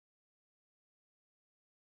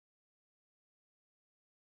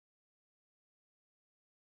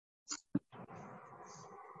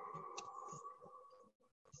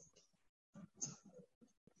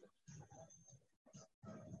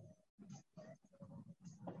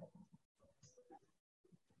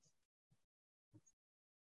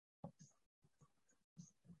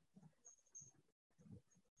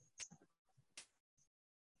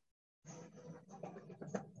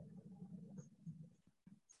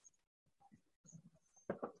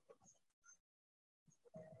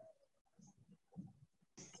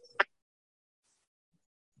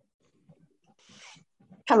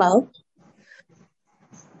Hello.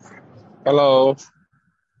 Hello.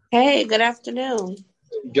 Hey, good afternoon.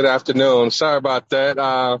 Good afternoon. Sorry about that.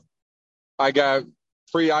 I got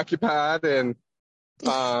preoccupied and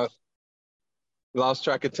uh, lost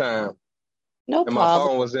track of time, No and my problem.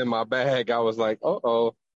 phone was in my bag. I was like, "Uh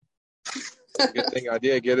oh!" Good thing I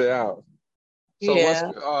did get it out. So what's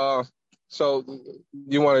Yeah. so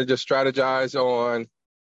you want to just strategize on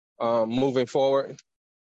moving forward?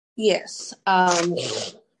 Yes.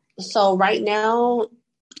 So right now,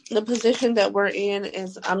 the position that we're in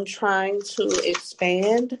is I'm trying to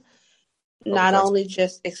expand, not Okay. only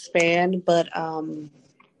just expand, but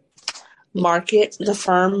market the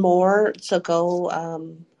firm more to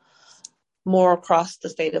go more across the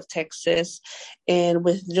state of Texas. And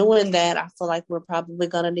with doing that, I feel like we're probably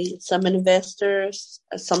going to need some investors,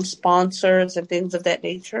 some sponsors, and things of that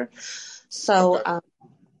nature. So Okay.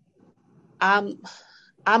 I'm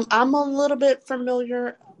I'm a little bit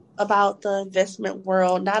familiar about the investment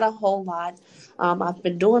world, not a whole lot. I've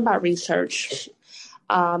been doing my research.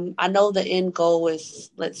 I know the end goal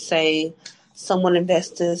is, let's say, someone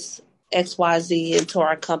invests XYZ into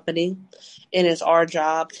our company, and it's our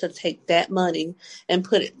job to take that money and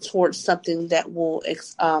put it towards something that will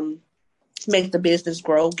make the business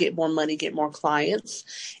grow, get more money, get more clients,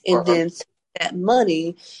 and Uh-huh. then take that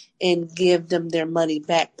money and give them their money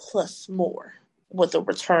back plus more with a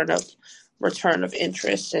return of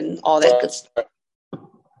interest and all that good stuff.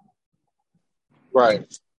 Right.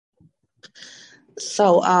 Right.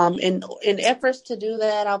 So, in efforts to do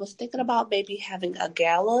that, I was thinking about maybe having a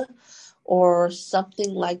gala or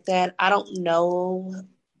something like that. I don't know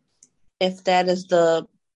if that is the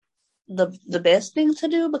best thing to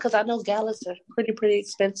do because I know galas are pretty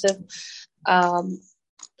expensive. Um,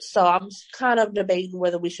 so I'm kind of debating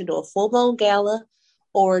whether we should do a full blown gala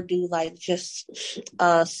or do like just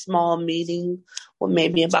a small meeting with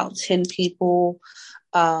maybe about 10 people,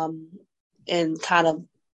 um, and kind of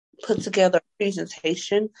put together a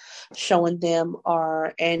presentation showing them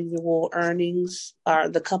our annual earnings,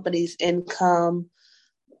 the company's income,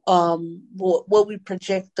 what we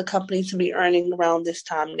project the company to be earning around this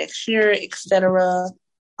time next year, etc.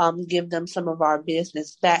 Give them some of our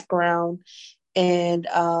business background and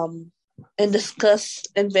discuss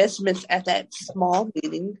investments at that small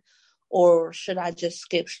meeting, or should I just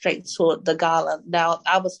skip straight to the gala? Now,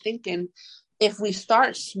 I was thinking if we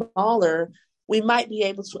start smaller, we might be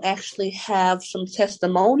able to actually have some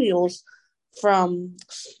testimonials from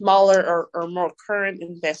smaller or more current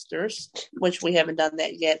investors, which we haven't done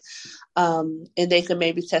that yet. And they could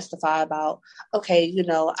maybe testify about, okay,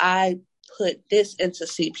 I put this into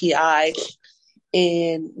CPI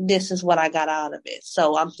and this is what I got out of it.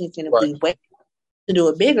 So I'm thinking if Right. we wait to do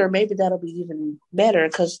it bigger, maybe that'll be even better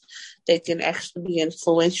because they can actually be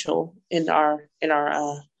influential in our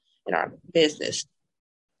business.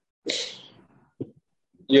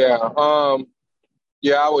 Yeah.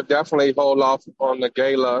 Yeah. I would definitely hold off on the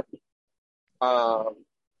gala. Um,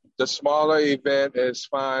 the smaller event is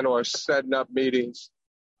fine, or setting up meetings.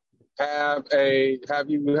 Do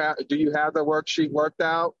you have the worksheet worked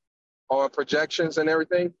out on projections and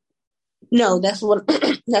everything? No, that's what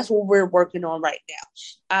that's what we're working on right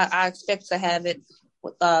now. I expect to have it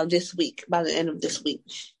this week by the end of this week.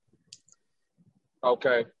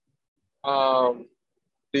 Okay. Um,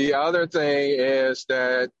 the other thing is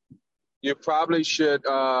that you probably should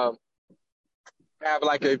have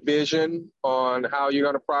like a vision on how you're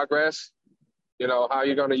going to progress. How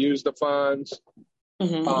you're going to use the funds.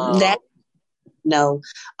 That Um, no.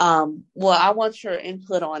 Well, I want your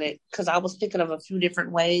input on it because I was thinking of a few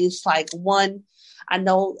different ways. Like one, I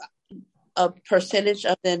know a percentage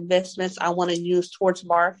of the investments I want to use towards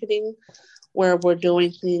marketing where we're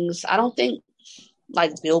doing things. I don't think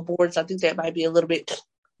like billboards. I think that might be a little bit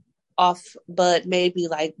off, but maybe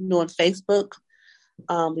like doing Facebook.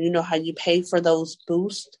 You know how you pay for those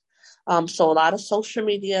boosts. So a lot of social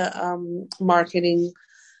media marketing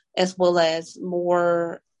as well as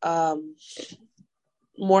more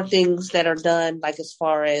things that are done like as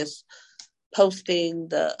far as posting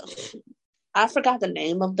the I forgot the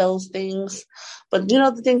name of those things, but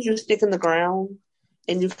the things you stick in the ground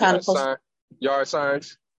and you kind yeah, of post. yard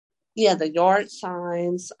signs. Yeah, the yard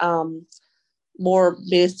signs, more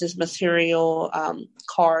business material,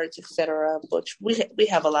 cards, etc. Which we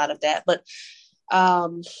have a lot of that, but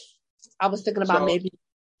um, I was thinking about So maybe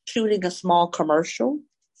shooting a small commercial,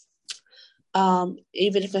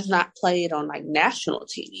 even if it's not played on like national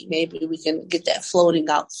TV. Maybe we can get that floating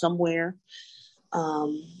out somewhere.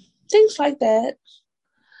 Um, Things like that.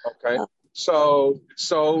 okay. Uh, So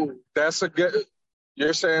that's a good.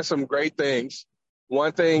 You're saying some great things.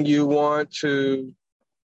 One thing you want to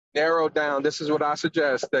narrow down. This is what I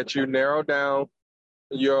suggest, that you narrow down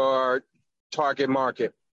your target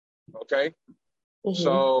market. Okay. Mm-hmm.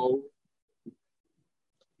 So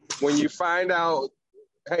when you find out,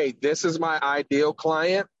 hey, this is my ideal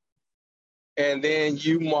client, and then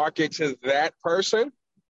you market to that person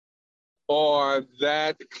or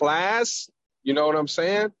that class, you know what I'm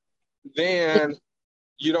saying? Then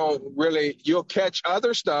you don't really, you'll catch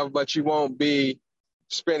other stuff, but you won't be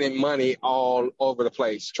spending money all over the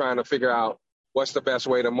place trying to figure out what's the best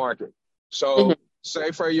way to market. Mm-hmm. So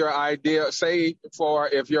if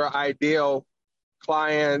your ideal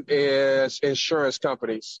client is insurance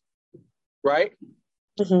companies, right?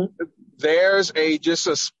 Mm-hmm. There's just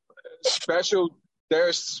a special,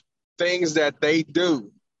 there's things that they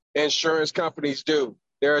do, insurance companies do.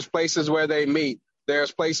 There's places where they meet.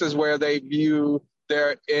 There's places where they view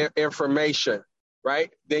their information,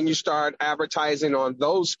 right? Then you start advertising on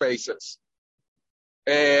those spaces.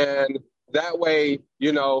 And that way,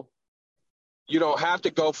 you don't have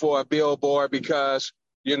to go for a billboard because,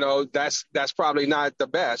 that's probably not the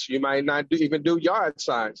best. You might not even do yard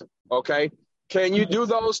signs. Okay. Can you do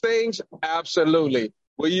those things? Absolutely.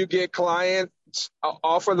 Will you get clients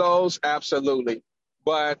off of those? Absolutely.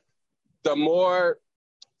 But the more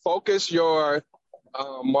focused your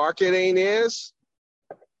marketing is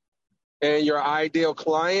and your ideal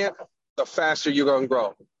client, the faster you're going to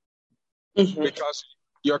grow, Mm-hmm. because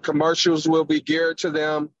your commercials will be geared to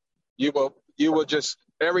them. You will just,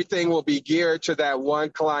 everything will be geared to that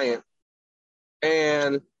one client.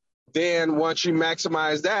 And then once you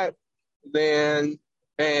maximize that, then,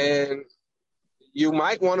 and you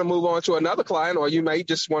might want to move on to another client, or you may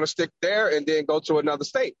just want to stick there and then go to another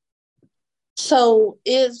state. So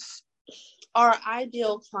is our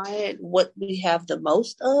ideal client what we have the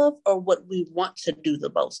most of, or what we want to do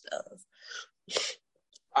the most of,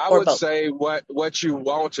 I or would both? say what you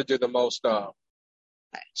want to do the most of.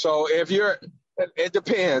 So it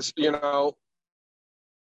depends,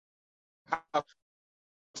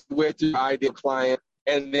 with your ideal client,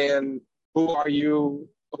 and then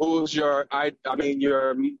who's your,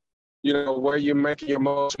 where you're making your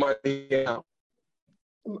most money now.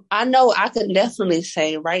 I know I can definitely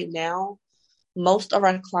say right now, most of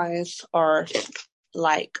our clients are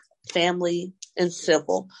like family and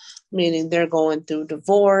civil, meaning they're going through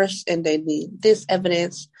divorce and they need this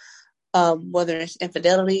evidence, whether it's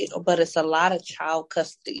infidelity, but it's a lot of child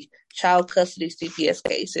custody CPS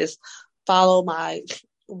cases. Follow my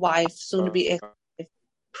wife, soon to be ex,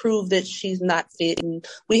 prove that she's not fit. And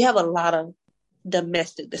we have a lot of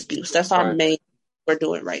domestic disputes. That's our Right. main we're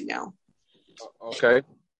doing right now. Okay.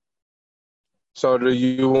 So do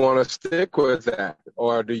you want to stick with that,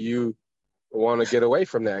 or do you want to get away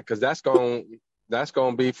from that? Because that's going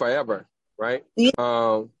to be forever, right? Yeah,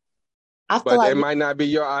 I feel But like it might not be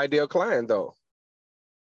your ideal client, though.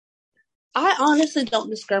 I honestly don't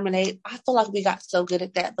discriminate. I feel like we got so good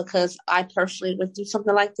at that because I personally went through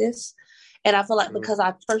something like this. And I feel like Mm-hmm. because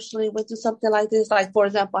I personally went through something like this, like for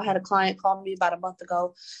example, I had a client call me about a month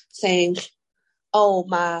ago saying, "Oh,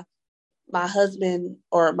 my husband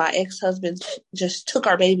or my ex-husband just took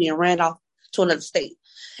our baby and ran off to another state."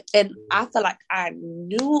 And I feel like I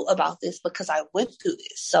knew about this because I went through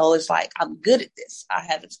this. So it's like I'm good at this. I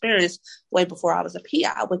have experience way before I was a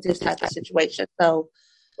PI with this type of situation. So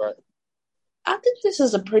Right. I think this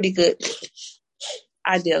is a pretty good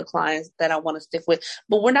ideal clients that I want to stick with.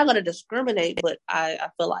 But we're not going to discriminate, but I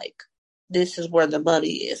feel like this is where the money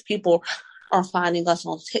is. People are finding us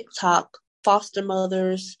on TikTok, foster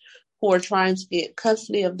mothers who are trying to get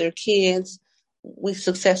custody of their kids. We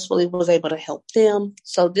successfully was able to help them.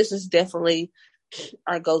 So this is definitely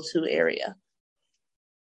our go-to area.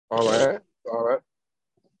 All right. All right.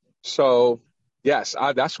 So yes,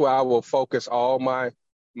 that's where I will focus all my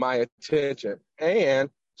attention. And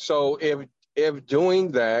so if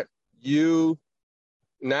doing that, you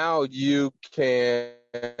now you can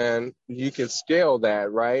scale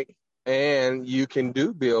that, right? And you can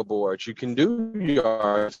do billboards, you can do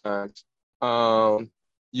yard signs, um,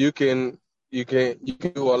 you can you can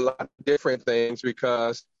do a lot of different things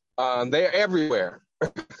because they're everywhere.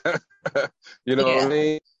 You know what I Yeah.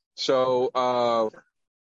 mean? So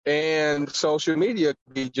and social media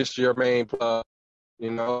could be just your main plug,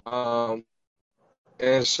 you know.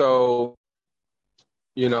 And so,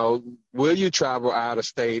 will you travel out of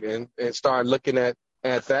state and start looking at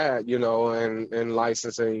that, and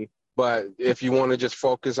licensing? But if you want to just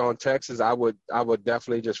focus on Texas, I would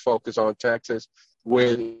definitely just focus on Texas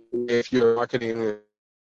with, if you're marketing,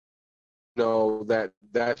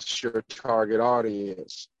 that's your target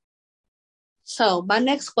audience. So my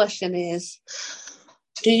next question is,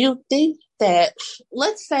 Do you think that,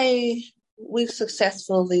 let's say we've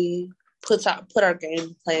successfully put our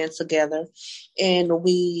game plan together and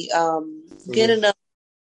we get Mm-hmm. enough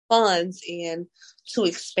funds in to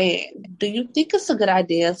expand? Do you think it's a good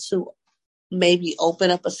idea to maybe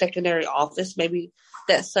open up a secondary office, maybe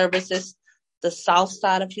that services the south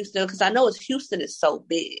side of Houston? Because I know Houston is so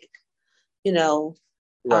big, you know.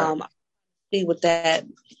 Right. See would that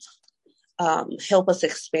help us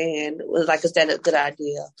expand? Like, is that a good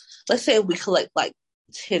idea? Let's say we collect like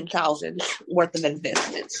 10,000 worth of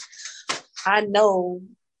investments. I know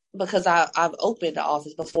because I've opened the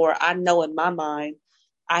office before. I know in my mind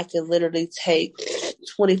I can literally take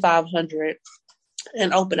 2,500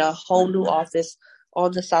 and open a whole new office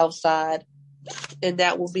on the south side, and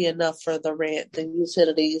that will be enough for the rent, the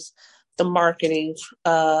utilities, the marketing,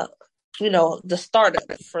 the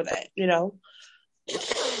startup for that,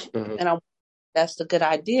 Mm-hmm. and that's a good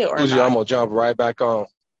idea or Lose you, I'm not. gonna jump right back on.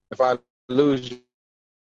 If I lose you,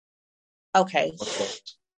 Okay. okay.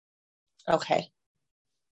 Okay.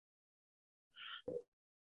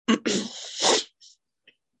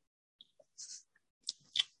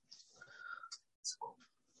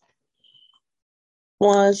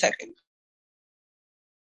 One second.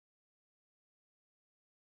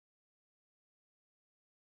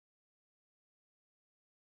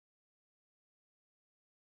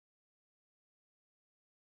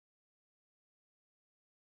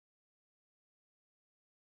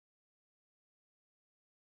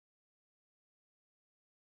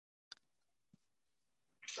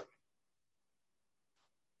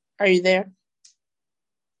 Are you there?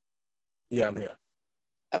 Yeah, I'm here.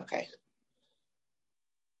 Okay.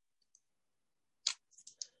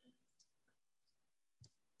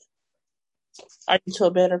 Are you to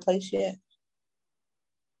a better place yet?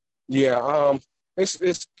 Yeah,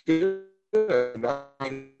 it's good.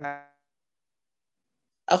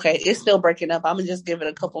 Okay, it's still breaking up. I'm gonna just give it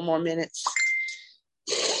a couple more minutes.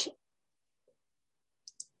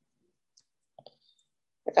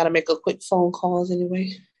 I gotta make a quick phone calls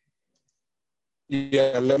anyway.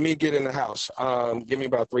 Yeah, let me get in the house. Give me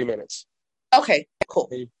about 3 minutes. Okay, cool.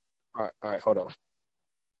 All right, hold on.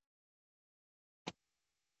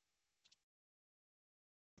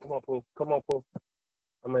 Come on, Pooh. Come on, Pooh.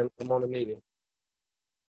 I'm on a meeting.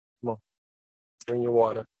 Come on, bring your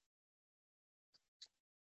water.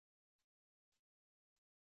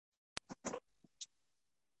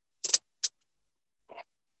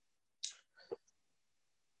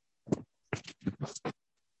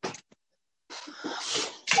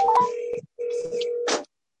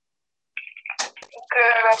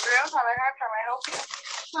 Good afternoon. How may I help you?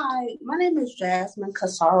 Hi, my name is Jasmine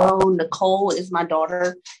Casaro. Nicole is my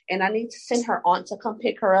daughter, and I need to send her aunt to come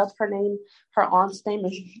pick her up. Her aunt's name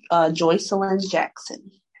is Joycelyn Jackson.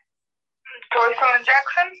 Joycelyn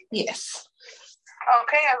Jackson? Yes.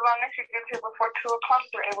 Okay, as long as she gets here before 2 o'clock,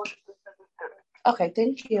 we're able to dismiss the student. Okay,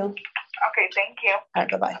 thank you. Okay, thank you. All right,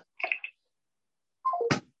 bye-bye.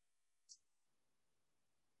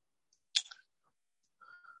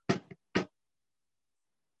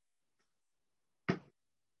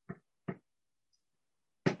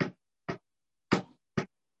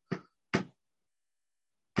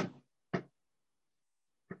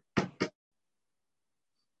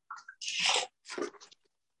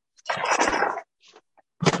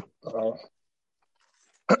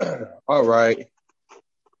 All right.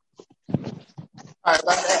 All right,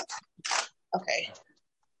 about that. Okay.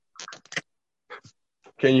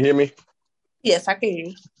 Can you hear me? Yes, I can hear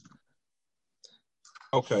you.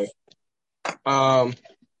 Okay. How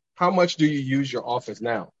much do you use your office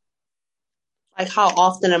now Like, how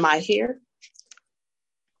often am I here?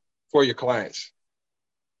 for your clients?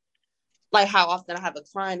 Like, how often I have a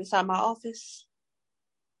client inside my office?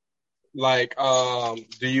 Like,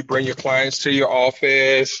 do you bring your clients to your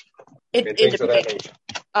office and It things of that depends.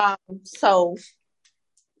 nature? So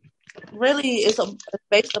really, it's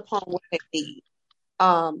based upon what they need.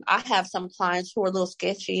 I have some clients who are a little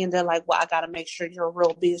sketchy, and they're like, "Well, I got to make sure you're a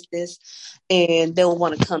real business," and they'll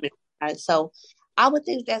want to come in. Right? So, I would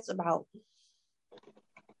think that's about.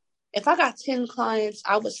 If I got 10 clients,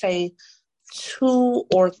 I would say 2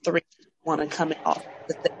 or 3 want to come in off.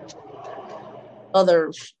 The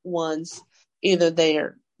other ones, either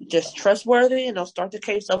they're just trustworthy and they'll start the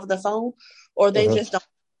case over the phone, or they just don't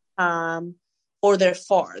have time, or they're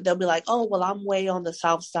far. They'll be like, "Oh, well, I'm way on the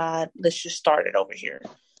south side. Let's just start it over here." I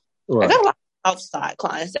Right. got a lot of south side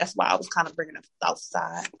clients. That's why I was kind of bringing up south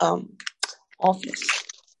side office.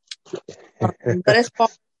 But as far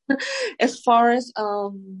as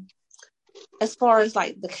as far as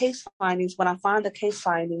like the case findings, when I find the case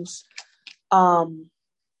findings, um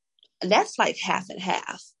that's like half and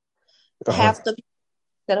half. Uh-huh. Half the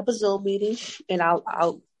set up a Zoom meeting, and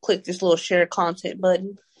I'll click this little share content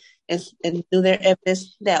button and do their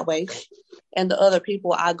evidence that way. And the other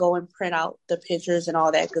people, I go and print out the pictures and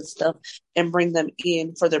all that good stuff and bring them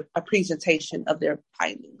in for a presentation of their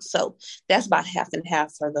findings. So that's about half and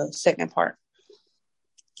half for the second part.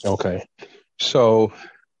 Okay. So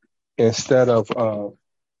instead of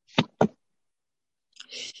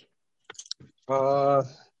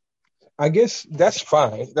I guess that's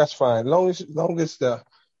fine. That's fine. Long as the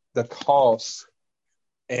cost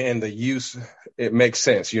and the use it makes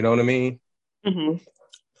sense. You know what I mean?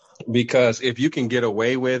 Mm-hmm. Because if you can get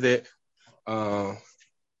away with it, uh,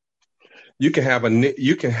 you can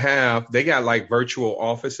have they got like virtual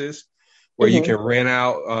offices where you Mm-hmm. can rent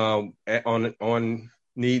out on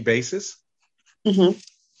need basis, Mm-hmm.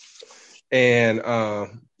 and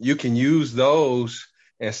you can use those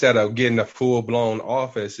instead of getting a full blown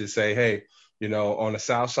office to say, hey, on the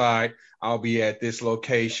south side, I'll be at this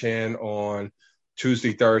location on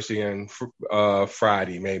Tuesday, Thursday, and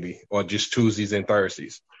Friday, maybe, or just Tuesdays and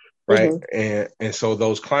Thursdays, right? Mm-hmm. And so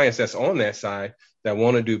those clients that's on that side that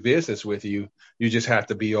want to do business with you, you just have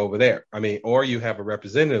to be over there. I mean, or you have a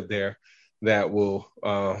representative there that will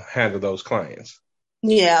handle those clients.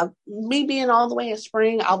 Yeah, me being all the way in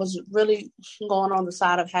spring, I was really going on the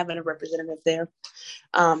side of having a representative there.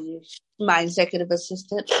 My executive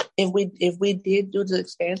assistant, if we did do the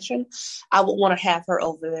expansion, I would want to have her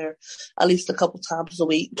over there at least a couple times a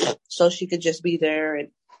week, so she could just be there and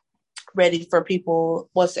ready for people.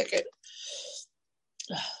 1 second.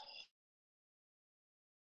 It's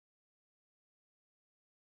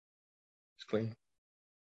clean.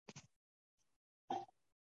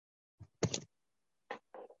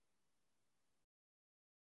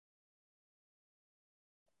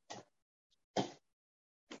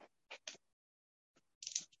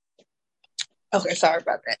 Okay, sorry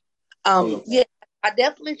about that. Oh, no. Yeah, I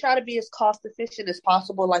definitely try to be as cost efficient as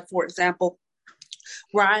possible. Like, for example,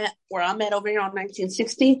 where I'm at over here on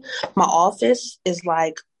 1960, my office is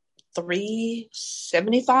like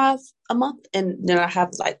 $375 a month, and then I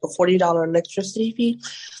have like a $40 electricity fee,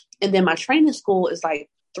 and then my training school is like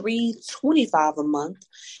 $325 a month,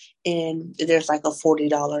 and there's like a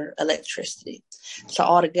 $40 electricity. So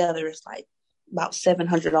altogether, it's like about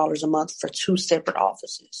 $700 a month for two separate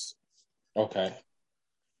offices. Okay.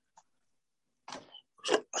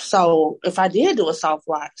 So if I did do a south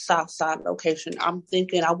side location, I'm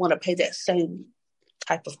thinking I want to pay that same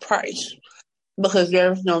type of price because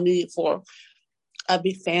there's no need for a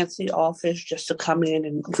big fancy office just to come in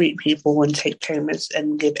and greet people and take payments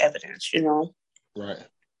and give evidence. Right.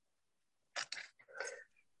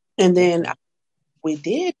 And then we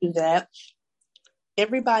did do that.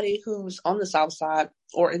 Everybody who's on the south side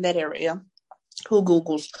or in that area who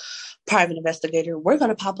Googles private investigator, we're going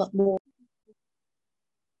to pop up more.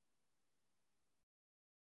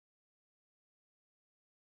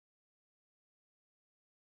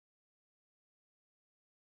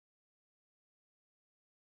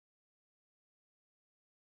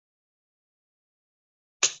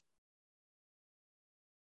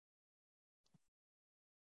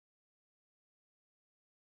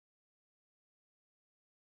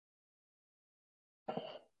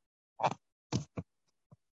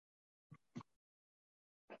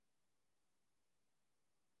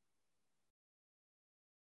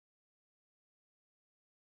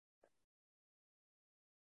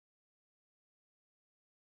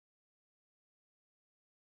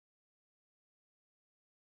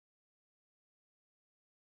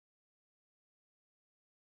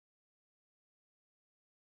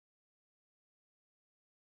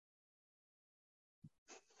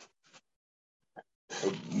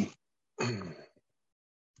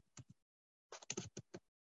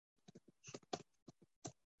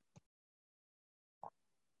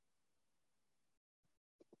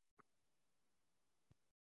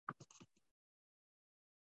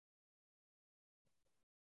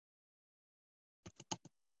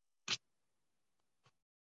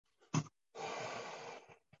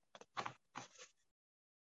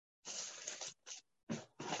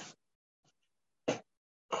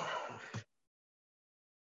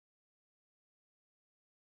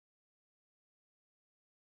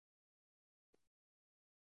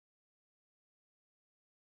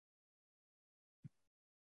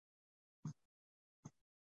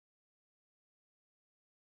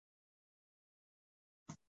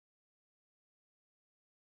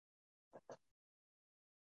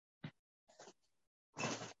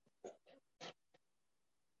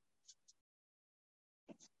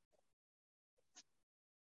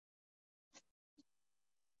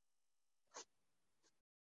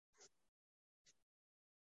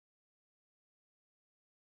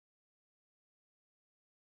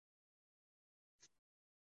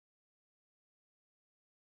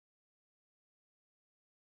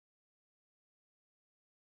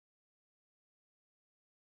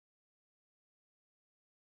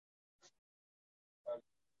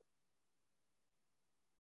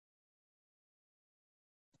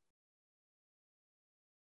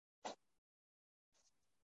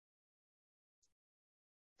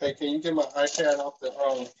 Hey, can you get my iPad off the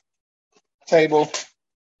table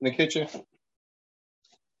in the kitchen?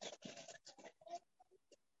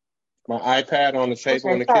 My iPad on the table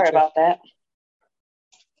in the Sorry kitchen. about that.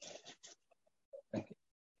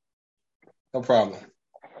 No problem.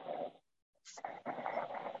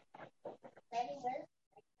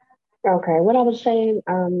 Okay, what I was saying,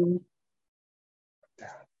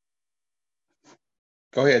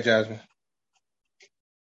 Go ahead, Jasmine.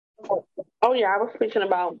 oh yeah, I was speaking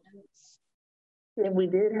about if we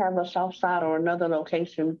did have a south side or another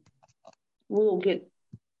location, we'll get,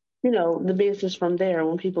 the business from there.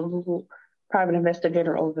 When people Google private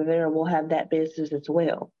investigator over there, we'll have that business as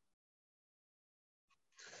well.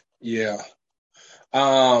 Yeah.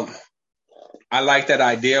 I like that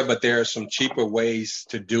idea, but there are some cheaper ways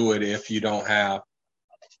to do it if you don't have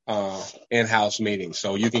in-house meetings.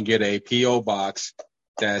 So you can get a PO box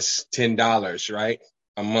that's $10, right,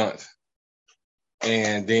 a month,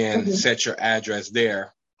 and then set your address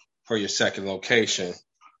there for your second location,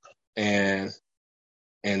 and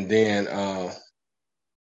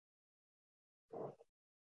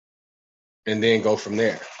then go from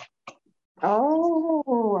there.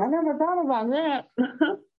 Oh, I never thought about that.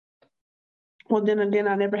 Well, then again,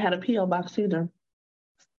 I never had a PO box either.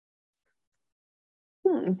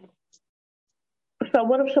 So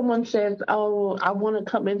what if someone says, "Oh, I want to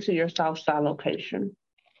come into your south side location"?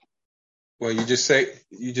 Well, you just say,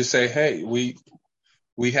 hey, we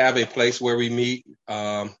have a place where we meet.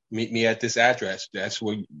 Meet me at this address. That's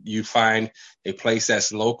where you find a place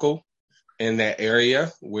that's local in that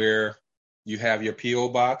area where you have your PO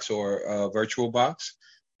box or virtual box,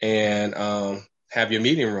 and have your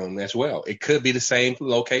meeting room as well. It could be the same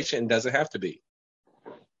location. It doesn't have to be.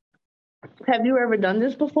 Have you ever done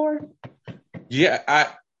this before? Yeah,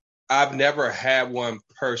 I've never had one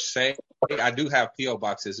per se. I do have PO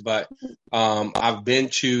boxes, but I've been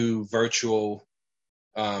to virtual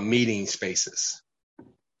meeting spaces.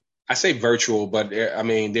 I say virtual, but I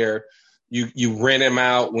mean you rent them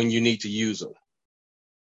out when you need to use them.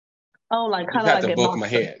 Oh, like You kind of have like to a book them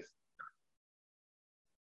monster. ahead.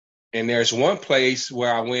 And there's one place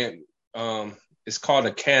where I went. It's called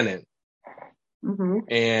a Cannon,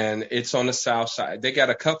 and it's on the south side. They got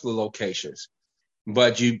a couple of locations,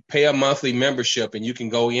 but you pay a monthly membership, and you can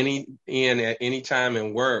go in at any time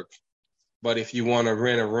and work. But if you want to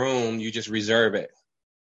rent a room, you just reserve it.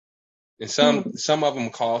 And some of them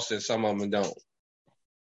cost, and some of them don't.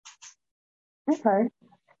 Okay.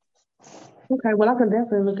 Okay. Well, I can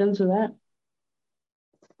definitely look into that.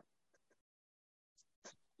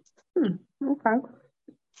 Okay.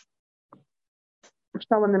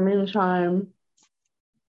 So in the meantime,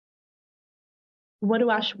 what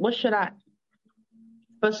should I,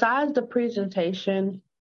 besides the presentation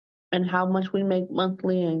and how much we make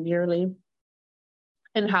monthly and yearly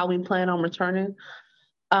and how we plan on returning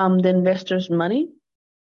the investors' money,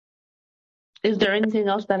 is there anything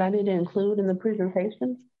else that I need to include in the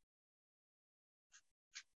presentation?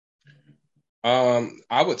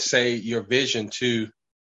 I would say your vision to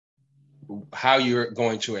how you're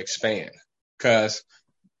going to expand, because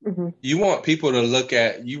you want people to look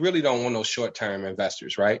at, you really don't want those short-term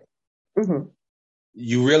investors, right?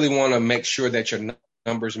 You really want to make sure that your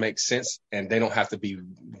numbers make sense and they don't have to be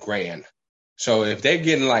grand. So if they're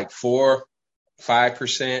getting like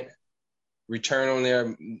 4-5% return on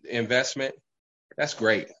their investment, that's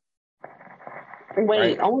great. Wait,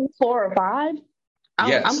 right? Only 4 or 5?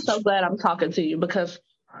 Yes. I'm so glad I'm talking to you, because,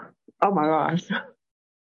 oh my gosh,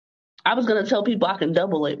 I was going to tell people I can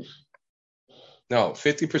double it. No,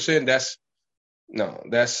 50%.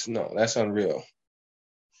 That's unreal.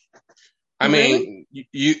 I mean,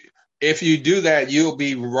 you if you do that, you'll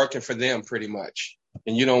be working for them pretty much,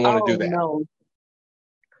 and you don't want to do that. No.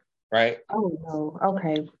 Right? Oh no.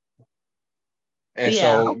 Okay. And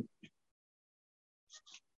so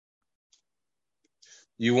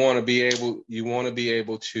you want to be able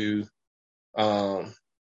to,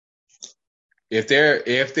 if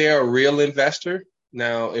they're a real investor.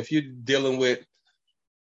 Now, if you're dealing with,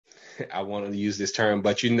 I want to use this term,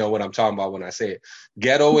 but you know what I'm talking about when I say it,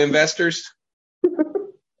 ghetto investors,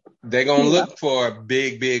 they're going to look for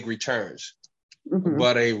big returns.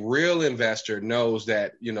 But a real investor knows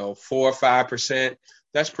that, 4 or 5%,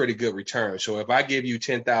 that's pretty good return. So if I give you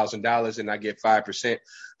 $10,000 and I get 5%,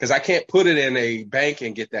 because I can't put it in a bank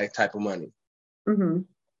and get that type of money. I'm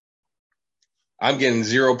getting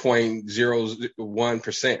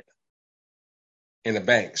 0.01% in the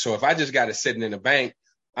bank. So if I just got it sitting in the bank,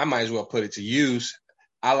 I might as well put it to use.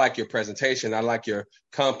 I like your presentation. I like your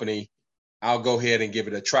company. I'll go ahead and give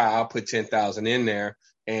it a try. I'll put 10,000 in there,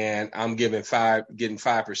 and I'm getting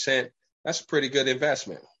 5%. That's a pretty good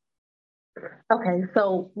investment. Okay,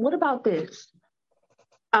 so what about this?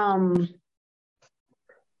 Um,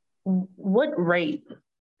 what rate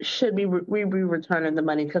should we be returning the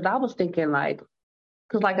money? Because I was thinking like,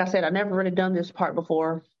 because like I said, I never really done this part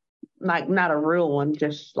before, like not a real one,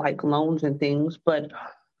 just like loans and things. But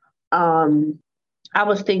um, I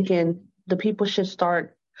was thinking the people should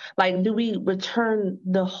start like, do we return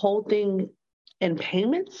the whole thing in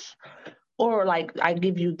payments? Or like I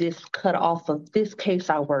give you this cut off of this case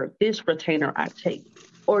I work, this retainer I take.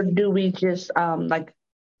 Or do we just like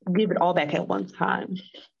give it all back at one time?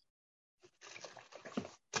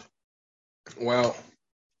 Well,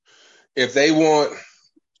 if they want,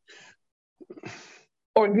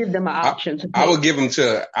 Or give them an I, option to I pay? would give them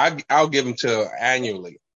to, I'll give them to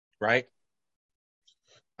annually, right?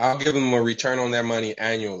 I'll give them a return on their money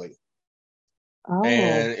annually. Oh.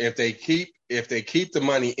 And if they keep the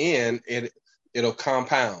money in, it'll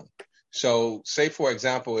compound. So say for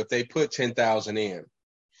example, if they put 10,000 in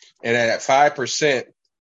and at 5%,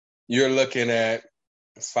 you're looking at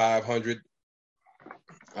 500,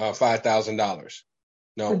 $5,000.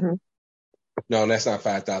 No, Mm-hmm. no, that's not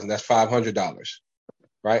 5,000. That's $500,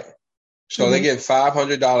 right? So they Mm-hmm.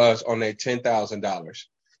 get $500 on their $10,000.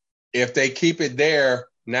 If they keep it there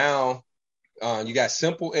now, you got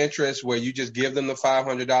simple interest where you just give them the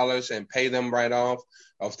 $500 and pay them right off.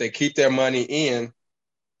 Or if they keep their money in,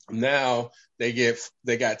 now they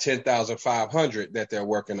got 10,500 that they're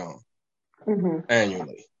working on Mm-hmm.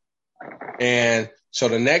 annually. And so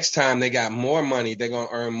the next time they got more money, they're going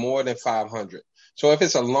to earn more than 500. So if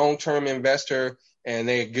it's a long-term investor and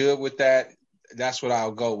they're good with that, that's what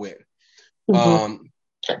I'll go with. Mm-hmm.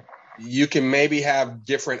 You can maybe have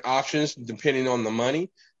different options depending on the money.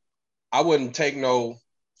 I wouldn't take no.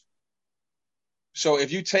 So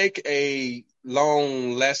if you take a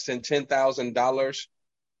loan less than $10,000,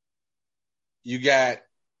 you got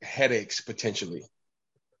headaches potentially.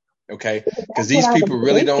 Okay. Because That's what these I was people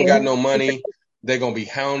really don't got thinking. no money. They're going to be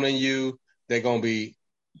hounding you. They're going to be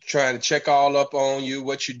trying to check all up on you,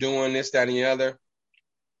 what you're doing, this, that, and the other.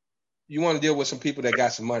 You want to deal with some people that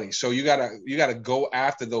got some money. So you gotta go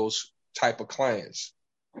after those type of clients.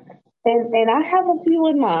 And I have a few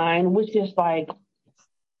in mind, which is like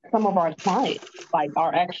some of our clients, like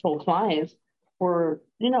our actual clients, were,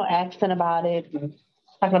 asking about it, and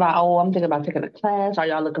talking about, oh, I'm thinking about taking a class. Are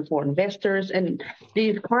y'all looking for investors? And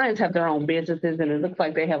these clients have their own businesses, and it looks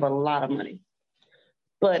like they have a lot of money.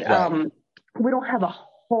 But Right. we don't have a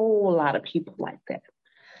whole lot of people like that.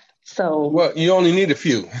 So Well, you only need a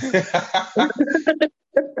few.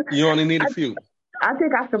 You only need a I, few. I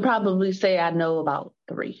think I could probably say I know about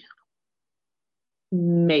three,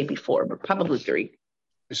 maybe four, but probably three.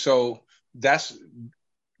 So that's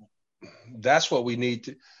what we need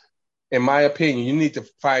to, in my opinion, you need to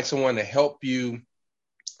find someone to help you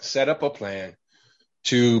set up a plan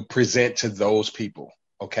to present to those people.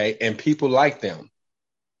 Okay. And people like them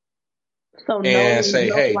So and no, say,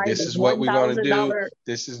 no, hey, like this is what one we're going to thousand do. dollar.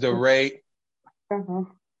 This is the rate. Uh-huh.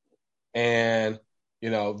 And,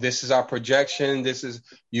 this is our projection.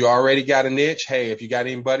 You already got a niche. Hey, if you got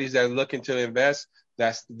any buddies that are looking to invest,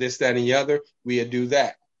 that's this, that, and the other, we'll do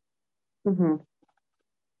that. Mm-hmm.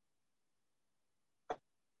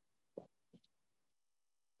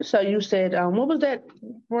 So you said, what was that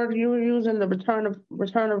word you were using? The return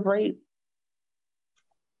of rate.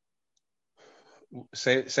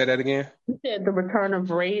 Say that again. You said the return of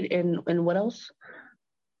rate and what else?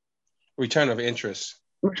 Return of interest.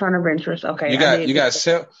 Return of interest. Okay, You I got did you get got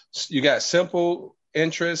that. you got simple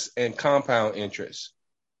interest and compound interest.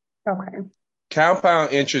 Okay.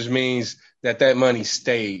 Compound interest means that money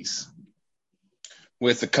stays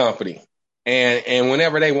with the company, and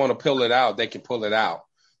whenever they want to pull it out, they can pull it out.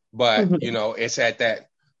 But Mm-hmm. it's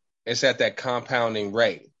at that compounding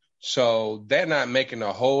rate. So they're not making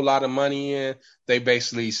a whole lot of money in. They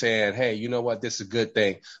basically saying, hey, you know what, this is a good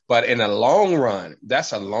thing. But in the long run,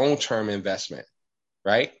 that's a long-term investment,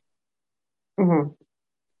 right? Mm-hmm.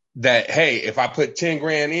 That, hey, if I put 10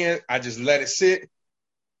 grand in, I just let it sit,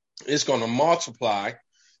 it's going to multiply.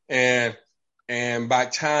 And by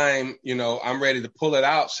time, I'm ready to pull it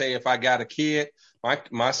out, say if I got a kid,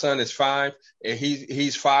 my son is 5, and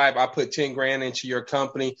he's 5, I put 10 grand into your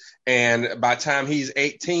company, and by the time he's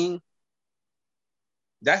 18,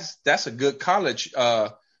 that's a good college.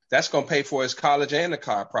 That's going to pay for his college and the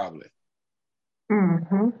car probably.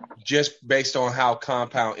 Mm-hmm. Just based on how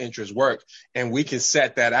compound interest work. And we can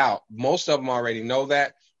set that out. Most of them already know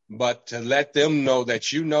that, but to let them know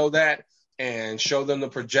that you know that and show them the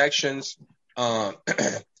projections,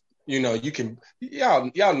 you can,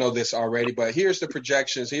 y'all know this already, but here's the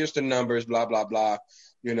projections, here's the numbers, blah, blah, blah,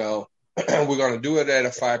 you know, we're going to do it at a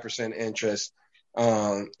 5% interest.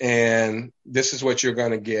 And this is what you're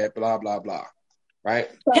going to get, blah, blah, blah. Right?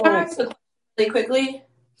 Can I ask a question really quickly?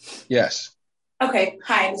 Yes. Okay.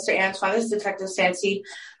 Hi, Mr. Antoine. This is Detective Sancy.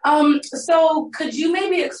 So could you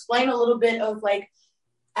maybe explain a little bit of like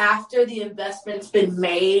after the investment's been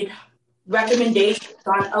made, recommendations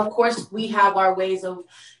on, of course, we have our ways of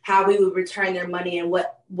how we would return their money and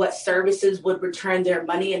what services would return their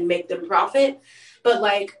money and make them profit. But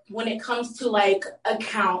like when it comes to like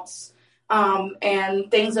accounts and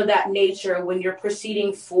things of that nature, when you're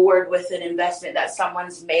proceeding forward with an investment that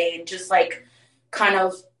someone's made, just like kind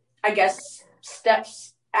of, I guess,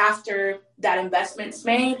 steps after that investment's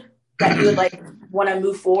made that you would like want to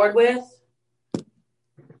move forward with?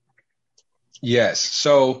 Yes.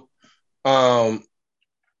 So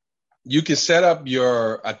you can set up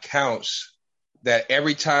your accounts that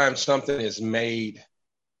every time something is made,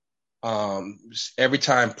 every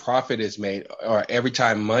time profit is made or every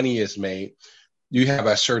time money is made, you have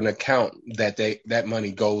a certain account that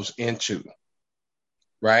money goes into,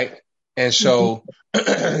 right? And so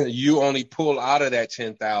you only pull out of that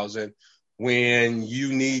 10,000 when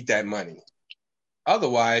you need that money.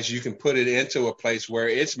 Otherwise, you can put it into a place where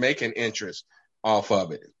it's making interest off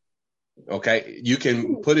of it. Okay. You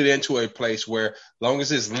can put it into a place where, long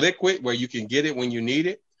as it's liquid, where you can get it when you need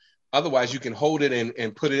it. Otherwise, you can hold it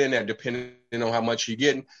and put it in there depending on how much you're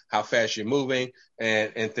getting, how fast you're moving,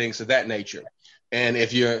 and things of that nature. And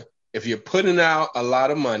if you're putting out a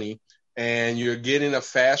lot of money and you're getting a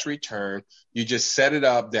fast return, you just set it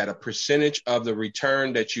up that a percentage of the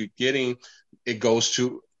return that you're getting, it goes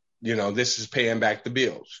to, this is paying back the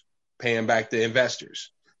bills, paying back the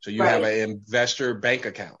investors. So you have an investor bank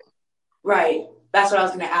account. Right. That's what I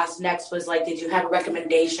was going to ask next was like, did you have a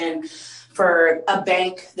recommendation for a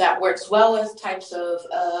bank that works well with types of,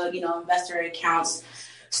 investor accounts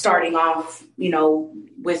starting off,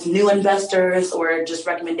 with new investors, or just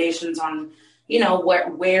recommendations on,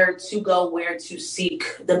 where to go, where to seek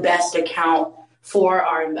the best account for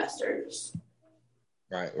our investors?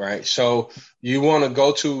 Right. So you want to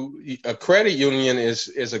go to a credit union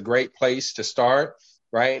is a great place to start,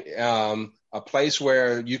 right? A place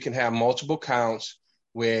where you can have multiple accounts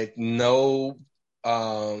with no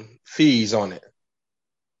fees on it.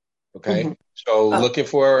 Okay. Mm-hmm. So looking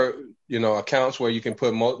for, accounts where you can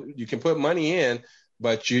put money in,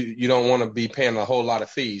 but you don't want to be paying a whole lot of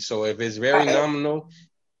fees. So if it's very nominal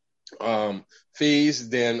fees,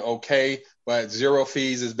 then okay, but zero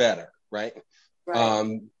fees is better, right?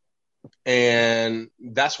 Right. And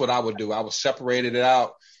that's what I would do. I would separate it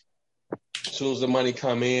out. As soon as the money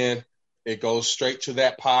come in, it goes straight to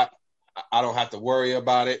that pot. I don't have to worry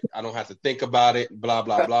about it. I don't have to think about it, blah,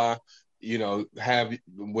 blah, blah. Have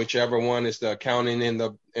whichever one is the accounting in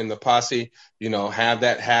the posse, have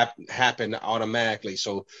that happen automatically.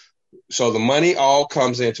 So the money all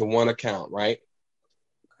comes into one account, right?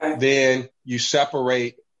 Okay. Then you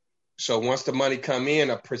separate. So once the money come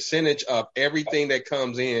in, a percentage of everything that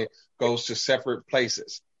comes in goes to separate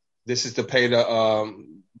places. This is to pay the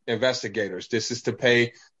investigators. This is to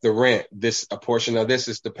pay the rent. A portion of this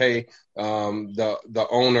is to pay the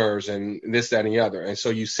owners and this, that, and the other. And so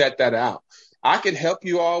you set that out. I can help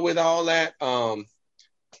you all with all that.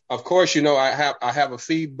 Of course, I have a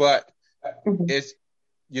fee, but it's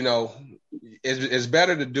it's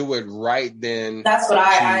better to do it right than. That's what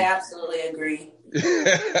I absolutely agree.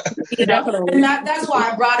 And that's why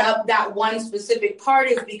I brought up that one specific part,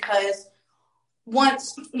 is because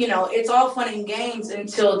once, it's all fun and games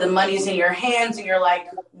until the money's in your hands and you're like,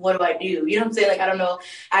 what do I do? You know what I'm saying? Like, I don't know.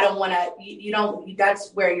 I don't want to,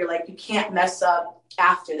 that's where you're like, you can't mess up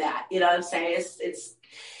after that. You know what I'm saying?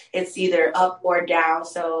 It's either up or down.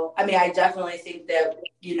 So, I mean, I definitely think that,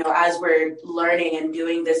 as we're learning and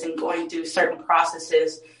doing this and going through certain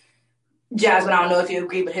processes, Jasmine, I don't know if you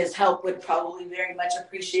agree, but his help would probably very much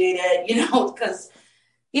appreciate it, because,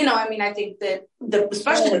 I think that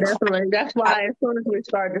especially definitely. That's why as soon as we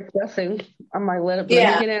start discussing, I might let me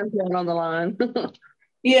get Antoine on the line.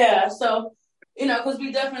 Yeah. So, because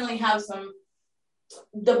we definitely have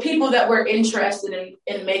the people that we're interested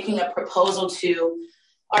in making a proposal to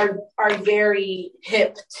are very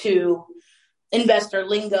hip to investor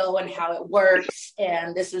lingo and how it works.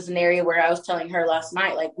 And this is an area where I was telling her last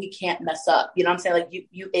night, like, we can't mess up. You know what I'm saying? Like,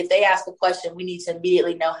 you if they ask a question, we need to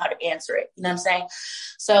immediately know how to answer it. You know what I'm saying?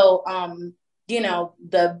 So,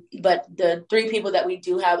 the three people that we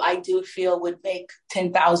do have, I do feel would make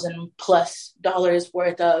 $10,000+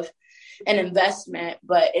 worth of an investment,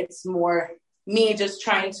 but it's more me just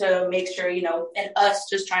trying to make sure, and us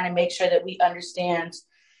just trying to make sure that we understand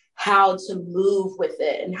how to move with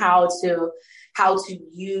it and how to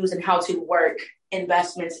use and how to work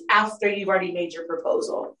investments after you've already made your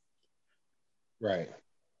proposal. Right.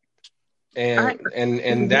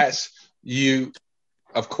 And that's you.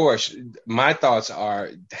 Of course, my thoughts are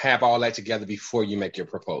have all that together before you make your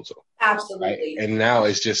proposal. Absolutely. Right? And now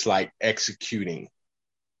it's just like executing.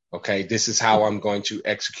 Okay, this is how I'm going to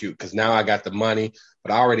execute because now I got the money,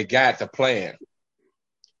 but I already got the plan.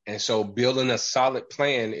 And so building a solid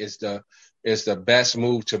plan is the best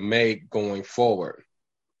move to make going forward.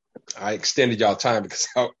 I extended y'all time because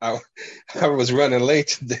I was running late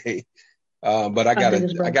today, but I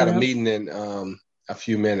got a meeting in a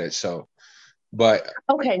few minutes. So, but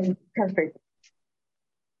okay, perfect.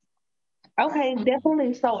 Okay,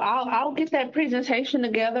 definitely. So I'll get that presentation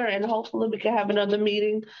together, and hopefully we can have another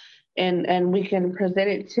meeting, and we can present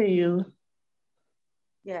it to you.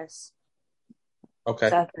 Yes. Okay.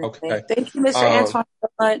 Definitely. Okay. Thank you, Mr. Antoine, so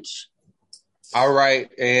much. All right,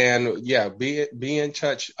 and yeah, be in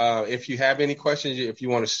touch. If you have any questions, if you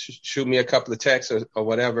want to shoot me a couple of texts or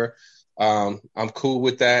whatever, I'm cool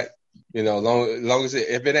with that. You know, long as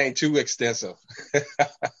if it ain't too extensive.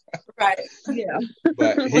 Right. Yeah.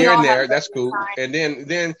 But here and there, that's cool. And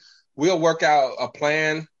then we'll work out a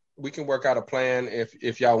plan. We can work out a plan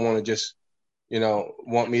if y'all want to just, you know,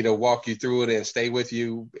 want me to walk you through it and stay with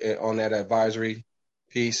you on that advisory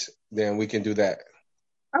piece, then we can do that.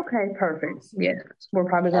 Okay, perfect. Yes, we're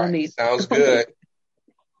probably going to need. Sounds good.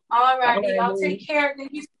 All righty. Y'all take care.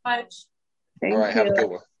 Thank you so much. Thank All right, you. have a good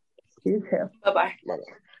one. You too. Bye-bye.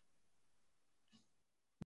 Bye-bye.